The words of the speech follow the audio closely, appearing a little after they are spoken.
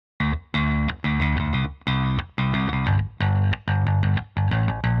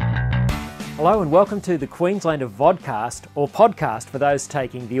Hello and welcome to the Queenslander Vodcast, or podcast for those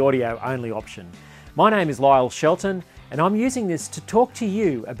taking the audio-only option. My name is Lyle Shelton and I'm using this to talk to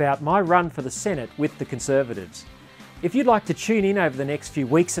you about my run for the Senate with the Conservatives. If you'd like to tune in over the next few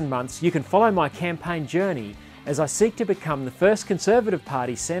weeks and months, you can follow my campaign journey as I seek to become the first Conservative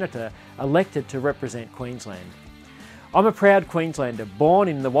Party Senator elected to represent Queensland. I'm a proud Queenslander, born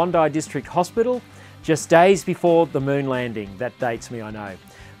in the Wondai District Hospital just days before the moon landing. That dates me, I know.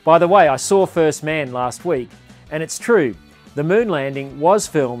 By the way, I saw First Man last week, and it's true, the moon landing was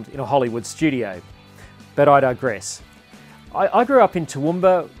filmed in a Hollywood studio. But I digress. I grew up in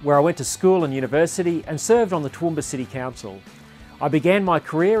Toowoomba, where I went to school and university and served on the Toowoomba City Council. I began my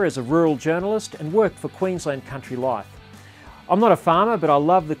career as a rural journalist and worked for Queensland Country Life. I'm not a farmer, but I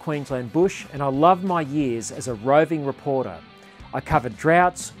love the Queensland bush and I loved my years as a roving reporter. I covered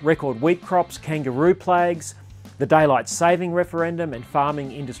droughts, record wheat crops, kangaroo plagues, the daylight saving referendum and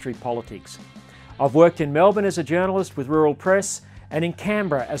farming industry politics. I've worked in Melbourne as a journalist with Rural Press and in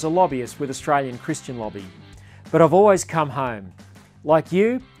Canberra as a lobbyist with Australian Christian Lobby. But I've always come home. Like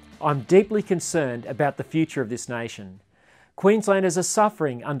you, I'm deeply concerned about the future of this nation. Queenslanders are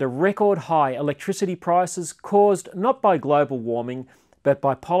suffering under record high electricity prices caused not by global warming, but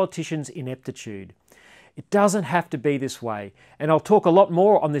by politicians' ineptitude. It doesn't have to be this way, and I'll talk a lot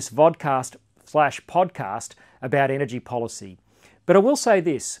more on this vodcast/podcast about energy policy. But I will say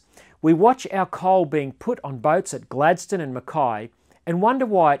this, we watch our coal being put on boats at Gladstone and Mackay and wonder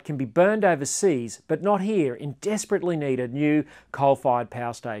why it can be burned overseas but not here in desperately needed new coal-fired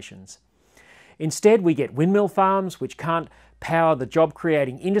power stations. Instead, we get windmill farms which can't power the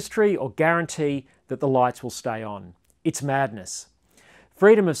job-creating industry or guarantee that the lights will stay on. It's madness.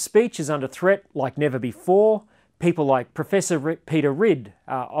 Freedom of speech is under threat like never before. People like Professor Peter Ridd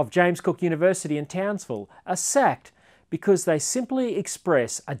of James Cook University in Townsville are sacked because they simply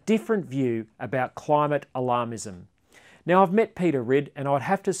express a different view about climate alarmism. Now, I've met Peter Ridd and I'd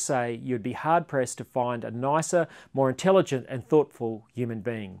have to say you'd be hard-pressed to find a nicer, more intelligent and thoughtful human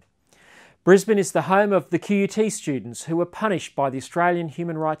being. Brisbane is the home of the QUT students who were punished by the Australian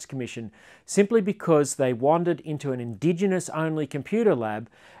Human Rights Commission simply because they wandered into an Indigenous-only computer lab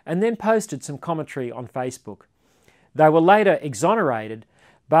and then posted some commentary on Facebook. They were later exonerated,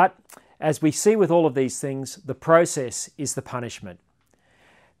 but as we see with all of these things, the process is the punishment.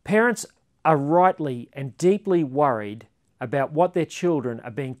 Parents are rightly and deeply worried about what their children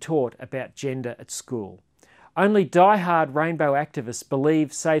are being taught about gender at school. Only die-hard rainbow activists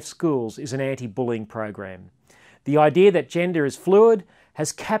believe Safe Schools is an anti-bullying program. The idea that gender is fluid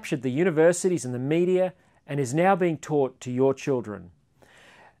has captured the universities and the media and is now being taught to your children.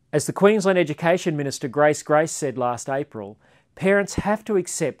 As the Queensland Education Minister Grace said last April, parents have to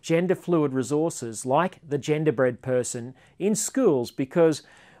accept gender-fluid resources like the genderbread person in schools because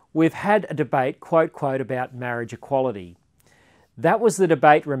we've had a debate, quote, about marriage equality. That was the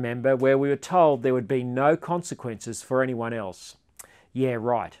debate, remember, where we were told there would be no consequences for anyone else. Yeah,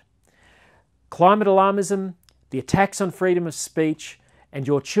 right. Climate alarmism, the attacks on freedom of speech, and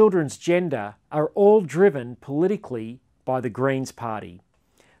your children's gender are all driven politically by the Greens Party.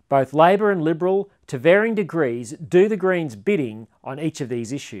 Both Labor and Liberal, to varying degrees, do the Greens' bidding on each of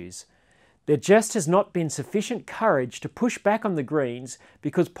these issues. There just has not been sufficient courage to push back on the Greens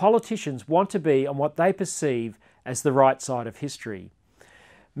because politicians want to be on what they perceive as the right side of history.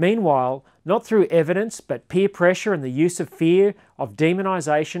 Meanwhile, not through evidence but peer pressure and the use of fear of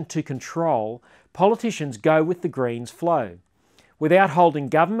demonisation to control, politicians go with the Greens' flow. Without holding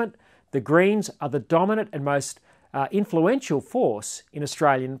government, the Greens are the dominant and most influential force in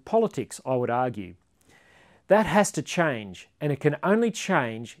Australian politics, I would argue. That has to change, and it can only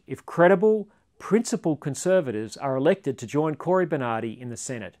change if credible, principled Conservatives are elected to join Cory Bernardi in the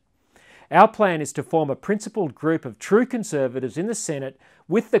Senate. Our plan is to form a principled group of true Conservatives in the Senate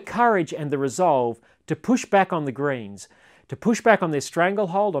with the courage and the resolve to push back on the Greens, to push back on their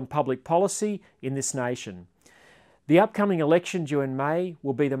stranglehold on public policy in this nation. The upcoming election due in May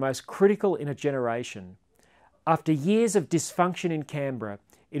will be the most critical in a generation. After years of dysfunction in Canberra,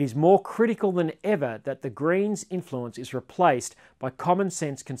 it is more critical than ever that the Greens' influence is replaced by common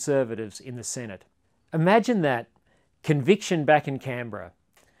sense Conservatives in the Senate. Imagine that, conviction back in Canberra.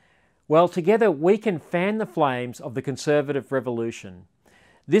 Well, together we can fan the flames of the Conservative revolution.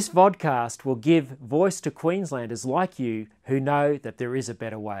 This vodcast will give voice to Queenslanders like you who know that there is a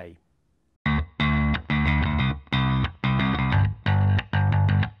better way.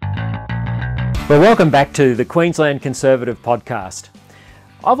 Well, welcome back to the Queensland Conservative Podcast.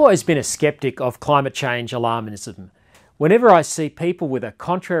 I've always been a skeptic of climate change alarmism. Whenever I see people with a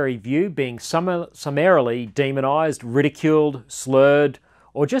contrary view being summarily demonised, ridiculed, slurred,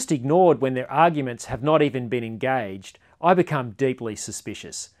 or just ignored when their arguments have not even been engaged, I become deeply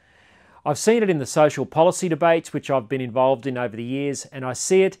suspicious. I've seen it in the social policy debates which I've been involved in over the years, and I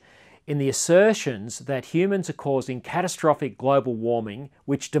see it in the assertions that humans are causing catastrophic global warming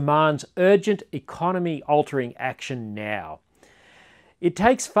which demands urgent economy-altering action now. It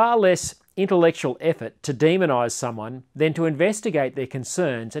takes far less intellectual effort to demonise someone than to investigate their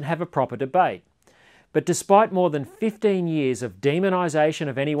concerns and have a proper debate. But despite more than 15 years of demonisation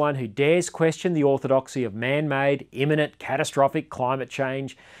of anyone who dares question the orthodoxy of man-made, imminent, catastrophic climate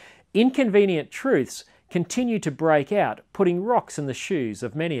change, inconvenient truths continue to break out, putting rocks in the shoes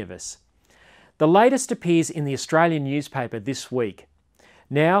of many of us. The latest appears in the Australian newspaper this week.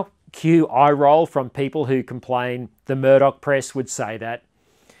 Now, cue eye roll from people who complain the Murdoch press would say that.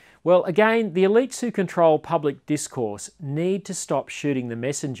 Well, again, the elites who control public discourse need to stop shooting the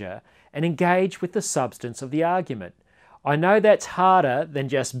messenger and engage with the substance of the argument. I know that's harder than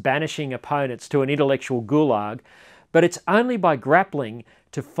just banishing opponents to an intellectual gulag, but it's only by grappling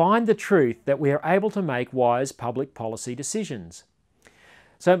to find the truth that we are able to make wise public policy decisions.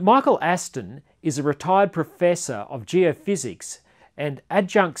 So Michael Aston is a retired professor of geophysics and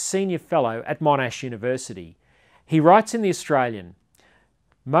adjunct senior fellow at Monash University. He writes in The Australian,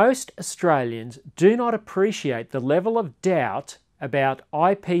 "Most Australians do not appreciate the level of doubt about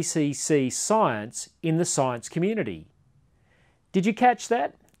IPCC science in the science community." Did you catch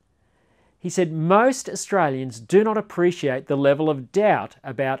that? He said most Australians do not appreciate the level of doubt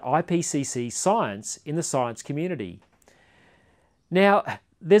about IPCC science in the science community. Now,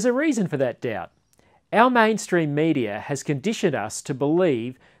 there's a reason for that doubt. Our mainstream media has conditioned us to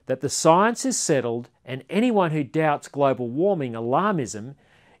believe that the science is settled and anyone who doubts global warming alarmism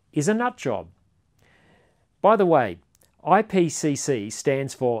is a nutjob. By the way, IPCC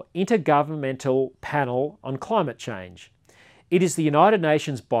stands for Intergovernmental Panel on Climate Change. It is the United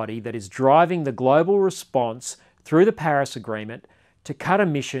Nations body that is driving the global response through the Paris Agreement to cut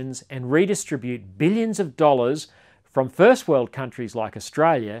emissions and redistribute billions of dollars from first world countries like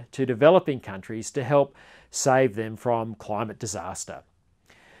Australia to developing countries to help save them from climate disaster.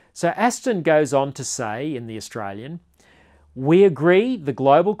 So Aston goes on to say in The Australian, "We agree the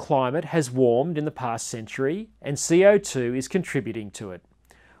global climate has warmed in the past century and CO2 is contributing to it.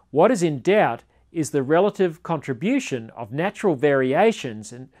 What is in doubt is the relative contribution of natural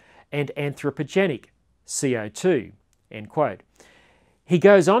variations and anthropogenic CO2." End quote. He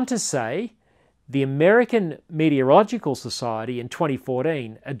goes on to say, the American Meteorological Society in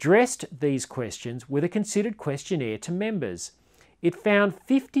 2014 addressed these questions with a considered questionnaire to members. It found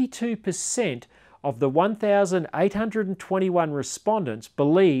 52% of the 1,821 respondents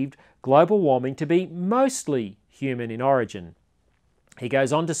believed global warming to be mostly human in origin. He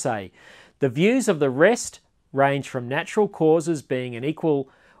goes on to say, the views of the rest range from natural causes being an equal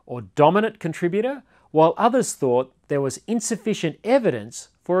or dominant contributor, while others thought there was insufficient evidence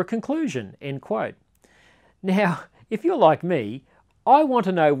for a conclusion, end quote. Now, if you're like me, I want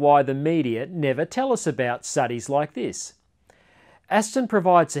to know why the media never tell us about studies like this. Aston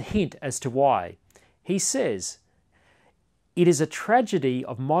provides a hint as to why. He says, "It is a tragedy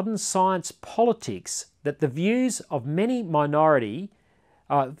of modern science politics that the views of the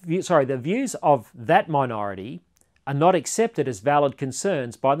views of that minority are not accepted as valid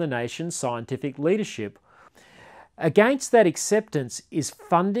concerns by the nation's scientific leadership. Against that acceptance is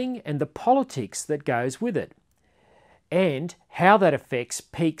funding and the politics that goes with it, and how that affects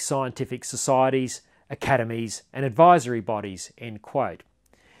peak scientific societies, academies and advisory bodies," end quote.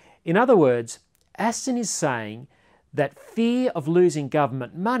 In other words, Aston is saying that fear of losing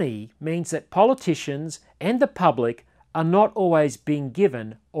government money means that politicians and the public are not always being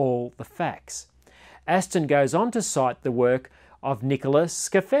given all the facts. Aston goes on to cite the work of Nicola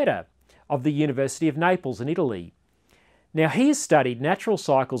Scafetta of the University of Naples in Italy. Now, he has studied natural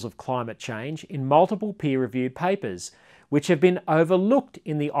cycles of climate change in multiple peer-reviewed papers, which have been overlooked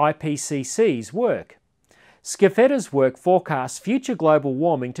in the IPCC's work. Scafetta's work forecasts future global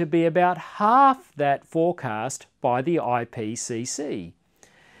warming to be about half that forecast by the IPCC.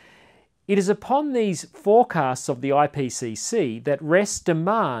 It is upon these forecasts of the IPCC that rests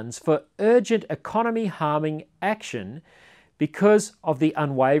demands for urgent economy-harming action because of the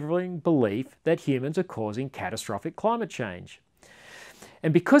unwavering belief that humans are causing catastrophic climate change.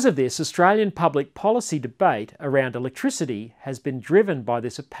 And because of this, Australian public policy debate around electricity has been driven by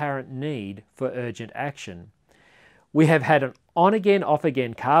this apparent need for urgent action. We have had an on-again,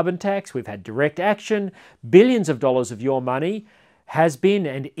 off-again carbon tax, we've had direct action, billions of dollars of your money has been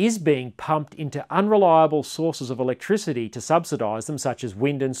and is being pumped into unreliable sources of electricity to subsidise them, such as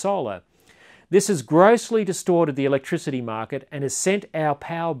wind and solar. This has grossly distorted the electricity market and has sent our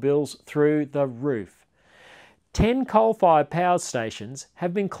power bills through the roof. 10 coal-fired power stations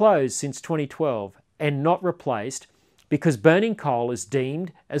have been closed since 2012 and not replaced because burning coal is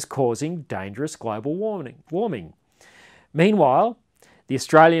deemed as causing dangerous global warming. Meanwhile, the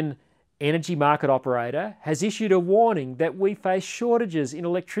Australian Energy Market Operator has issued a warning that we face shortages in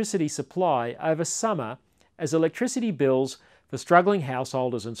electricity supply over summer as electricity bills for struggling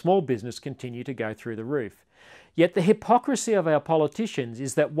householders and small business continue to go through the roof. Yet the hypocrisy of our politicians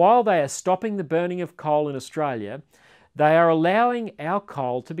is that while they are stopping the burning of coal in Australia, they are allowing our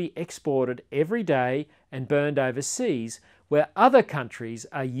coal to be exported every day and burned overseas, where other countries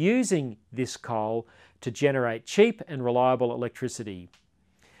are using this coal to generate cheap and reliable electricity.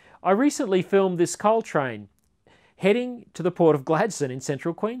 I recently filmed this coal train heading to the port of Gladstone in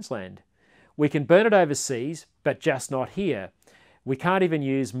central Queensland. We can burn it overseas, but just not here. We can't even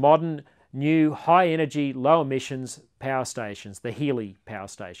use modern, new, high-energy, low-emissions power stations, the Healy power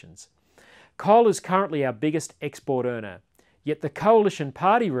stations. Coal is currently our biggest export earner, yet the Coalition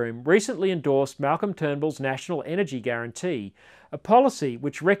Party Room recently endorsed Malcolm Turnbull's National Energy Guarantee, a policy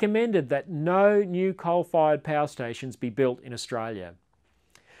which recommended that no new coal-fired power stations be built in Australia.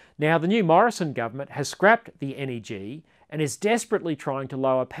 Now, the new Morrison government has scrapped the NEG and is desperately trying to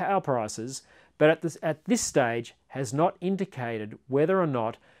lower power prices, but at this stage has not indicated whether or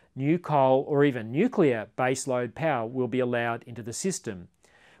not new coal or even nuclear baseload power will be allowed into the system.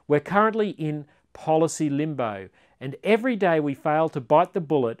 We're currently in policy limbo, and every day we fail to bite the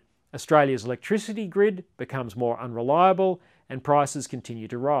bullet, Australia's electricity grid becomes more unreliable and prices continue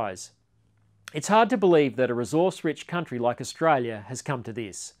to rise. It's hard to believe that a resource-rich country like Australia has come to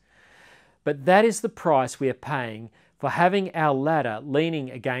this. But that is the price we are paying for having our ladder leaning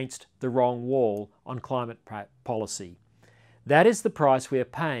against the wrong wall on climate policy. That is the price we are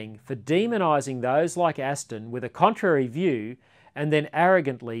paying for demonising those like Aston with a contrary view and then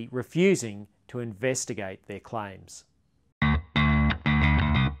arrogantly refusing to investigate their claims.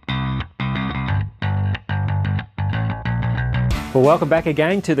 Well, welcome back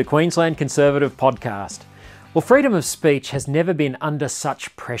again to the Queensland Conservative Podcast. Well, freedom of speech has never been under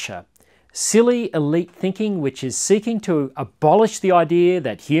such pressure. Silly elite thinking, which is seeking to abolish the idea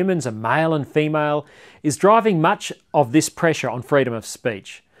that humans are male and female, is driving much of this pressure on freedom of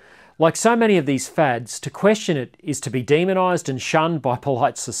speech. Like so many of these fads, to question it is to be demonised and shunned by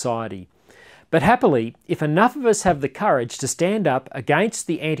polite society. But happily, if enough of us have the courage to stand up against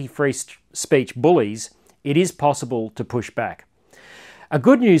the anti-free speech bullies, it is possible to push back. A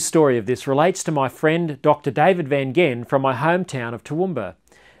good news story of this relates to my friend Dr. David Van Gen from my hometown of Toowoomba.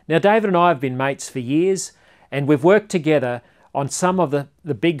 Now, David and I have been mates for years, and we've worked together on some of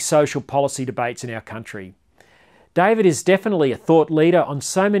the big social policy debates in our country. David is definitely a thought leader on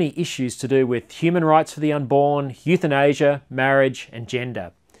so many issues to do with human rights for the unborn, euthanasia, marriage, and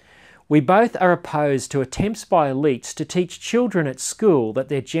gender. We both are opposed to attempts by elites to teach children at school that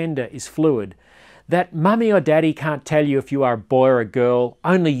their gender is fluid, that mummy or daddy can't tell you if you are a boy or a girl,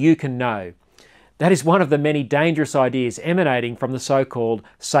 only you can know. That is one of the many dangerous ideas emanating from the so-called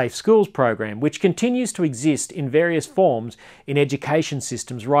Safe Schools program, which continues to exist in various forms in education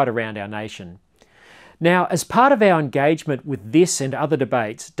systems right around our nation. Now, as part of our engagement with this and other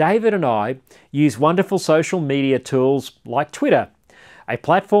debates, David and I use wonderful social media tools like Twitter, a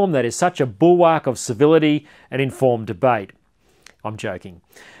platform that is such a bulwark of civility and informed debate. I'm joking.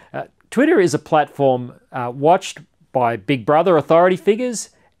 Twitter is a platform watched by Big Brother authority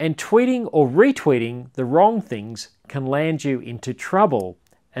figures, and tweeting or retweeting the wrong things can land you into trouble,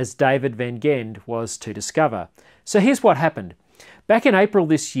 as David Van Gen was to discover. So here's what happened. Back in April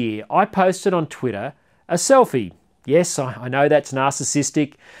this year, I posted on Twitter a selfie. Yes, I know that's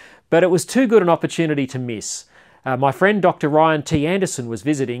narcissistic, but it was too good an opportunity to miss. My friend Dr. Ryan T. Anderson was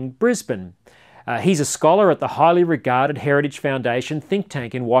visiting Brisbane. He's a scholar at the highly regarded Heritage Foundation think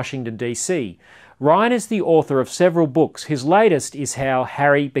tank in Washington, D.C. Ryan is the author of several books. His latest is How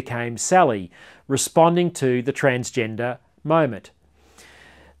Harry Became Sally, responding to the transgender moment.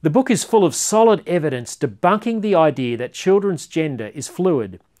 The book is full of solid evidence debunking the idea that children's gender is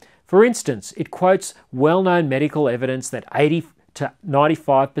fluid. For instance, it quotes well-known medical evidence that 80 to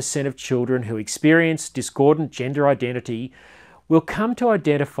 95% of children who experience discordant gender identity will come to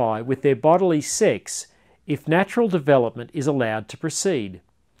identify with their bodily sex if natural development is allowed to proceed.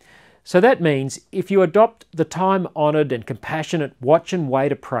 So that means if you adopt the time-honoured and compassionate watch and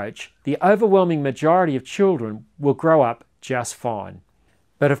wait approach, the overwhelming majority of children will grow up just fine.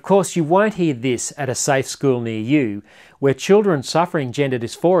 But of course you won't hear this at a safe school near you, where children suffering gender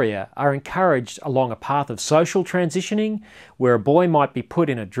dysphoria are encouraged along a path of social transitioning, where a boy might be put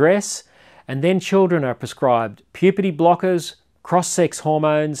in a dress and then children are prescribed puberty blockers, cross-sex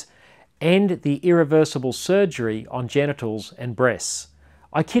hormones, and the irreversible surgery on genitals and breasts.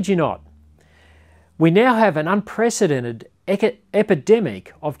 I kid you not. We now have an unprecedented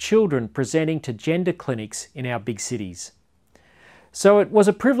epidemic of children presenting to gender clinics in our big cities. So it was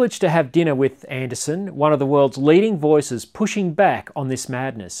a privilege to have dinner with Anderson, one of the world's leading voices pushing back on this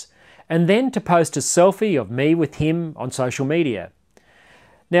madness, and then to post a selfie of me with him on social media.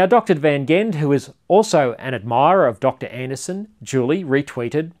 Now, Dr. Van Gend, who is also an admirer of Dr. Anderson, duly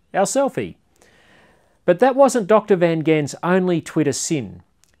retweeted our selfie. But that wasn't Dr. Van Gend's only Twitter sin.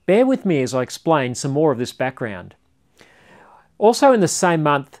 Bear with me as I explain some more of this background. Also in the same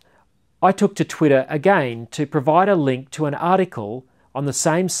month, I took to Twitter again to provide a link to an article on the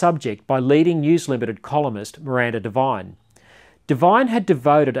same subject by leading News Limited columnist Miranda Devine. Devine had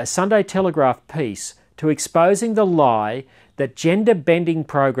devoted a Sunday Telegraph piece to exposing the lie that gender-bending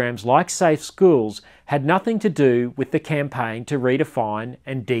programs like Safe Schools had nothing to do with the campaign to redefine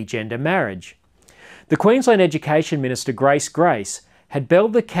and degender marriage. The Queensland Education Minister Grace Grace had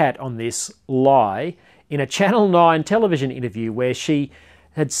belled the cat on this lie in a Channel 9 television interview where she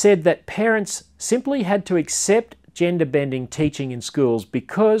had said that parents simply had to accept gender-bending teaching in schools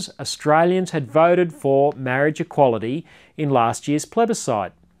because Australians had voted for marriage equality in last year's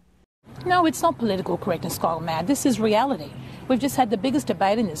plebiscite. No, it's not political correctness, Kyle Mad. This is reality. We've just had the biggest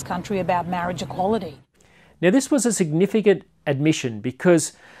debate in this country about marriage equality. Now, this was a significant admission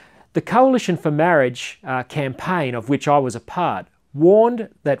because the Coalition for Marriage campaign, of which I was a part, warned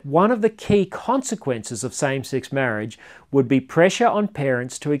that one of the key consequences of same-sex marriage would be pressure on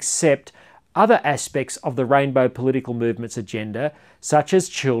parents to accept other aspects of the rainbow political movement's agenda, such as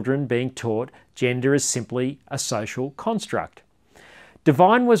children being taught gender is simply a social construct.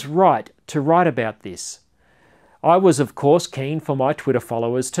 Devine was right to write about this. I was, of course, keen for my Twitter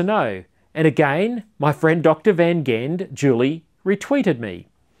followers to know. And again, my friend Dr. Van Gend, Julie, retweeted me.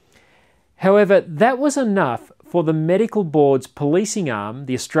 However, that was enough for the Medical Board's policing arm,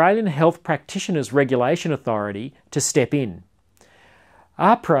 the Australian Health Practitioners Regulation Authority, to step in.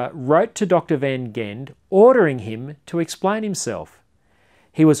 AHPRA wrote to Dr. Van Gend ordering him to explain himself.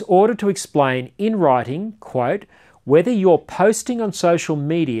 He was ordered to explain in writing, quote, whether your posting on social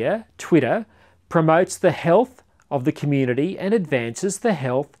media, Twitter, promotes the health of the community and advances the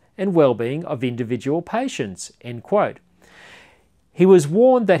health and well-being of individual patients, end quote. He was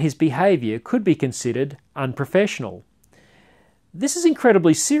warned that his behaviour could be considered unprofessional. This is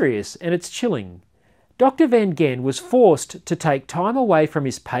incredibly serious and it's chilling. Dr. Van Gend was forced to take time away from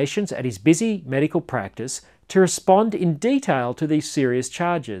his patients at his busy medical practice to respond in detail to these serious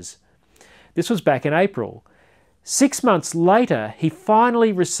charges. This was back in April. 6 months later, he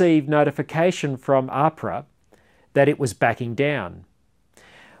finally received notification from AHPRA that it was backing down.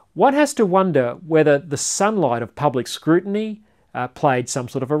 One has to wonder whether the sunlight of public scrutiny played some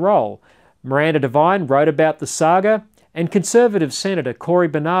sort of a role. Miranda Devine wrote about the saga, and Conservative Senator Cory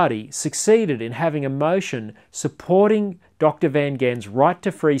Bernardi succeeded in having a motion supporting Dr. Van Gend's right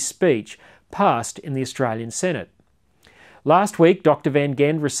to free speech passed in the Australian Senate. Last week, Dr. Van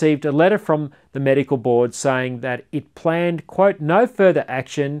Gend received a letter from the Medical Board saying that it planned, quote, no further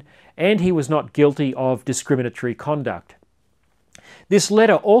action and he was not guilty of discriminatory conduct. This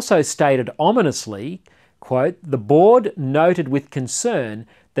letter also stated ominously, quote, the board noted with concern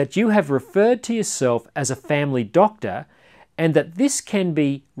that you have referred to yourself as a family doctor and that this can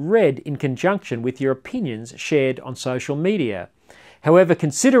be read in conjunction with your opinions shared on social media. However,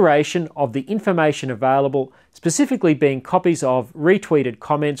 consideration of the information available, specifically being copies of retweeted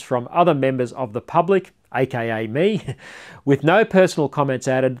comments from other members of the public, aka me, with no personal comments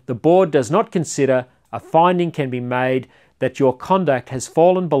added, the board does not consider a finding can be made that your conduct has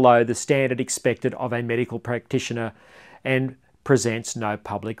fallen below the standard expected of a medical practitioner and presents no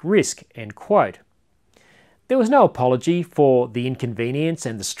public risk, end quote. There was no apology for the inconvenience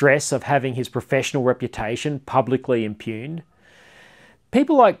and the stress of having his professional reputation publicly impugned.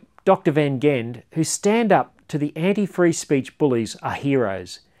 People like Dr. Van Gend, who stand up to the anti-free speech bullies, are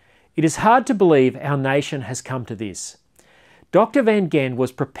heroes. It is hard to believe our nation has come to this. Dr. Van Gend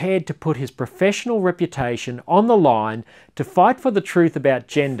was prepared to put his professional reputation on the line to fight for the truth about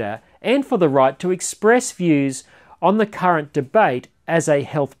gender and for the right to express views on the current debate as a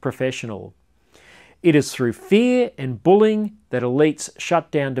health professional. It is through fear and bullying that elites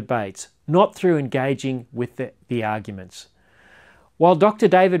shut down debates, not through engaging with the arguments. While Dr.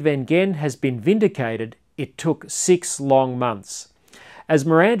 David Van Gend has been vindicated, it took 6 long months. As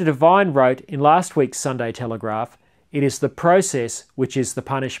Miranda Devine wrote in last week's Sunday Telegraph, it is the process which is the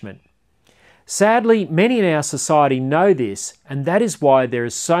punishment. Sadly, many in our society know this, and that is why there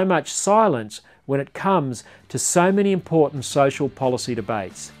is so much silence when it comes to so many important social policy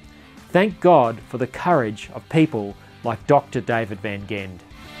debates. Thank God for the courage of people like Dr. David Van Gend.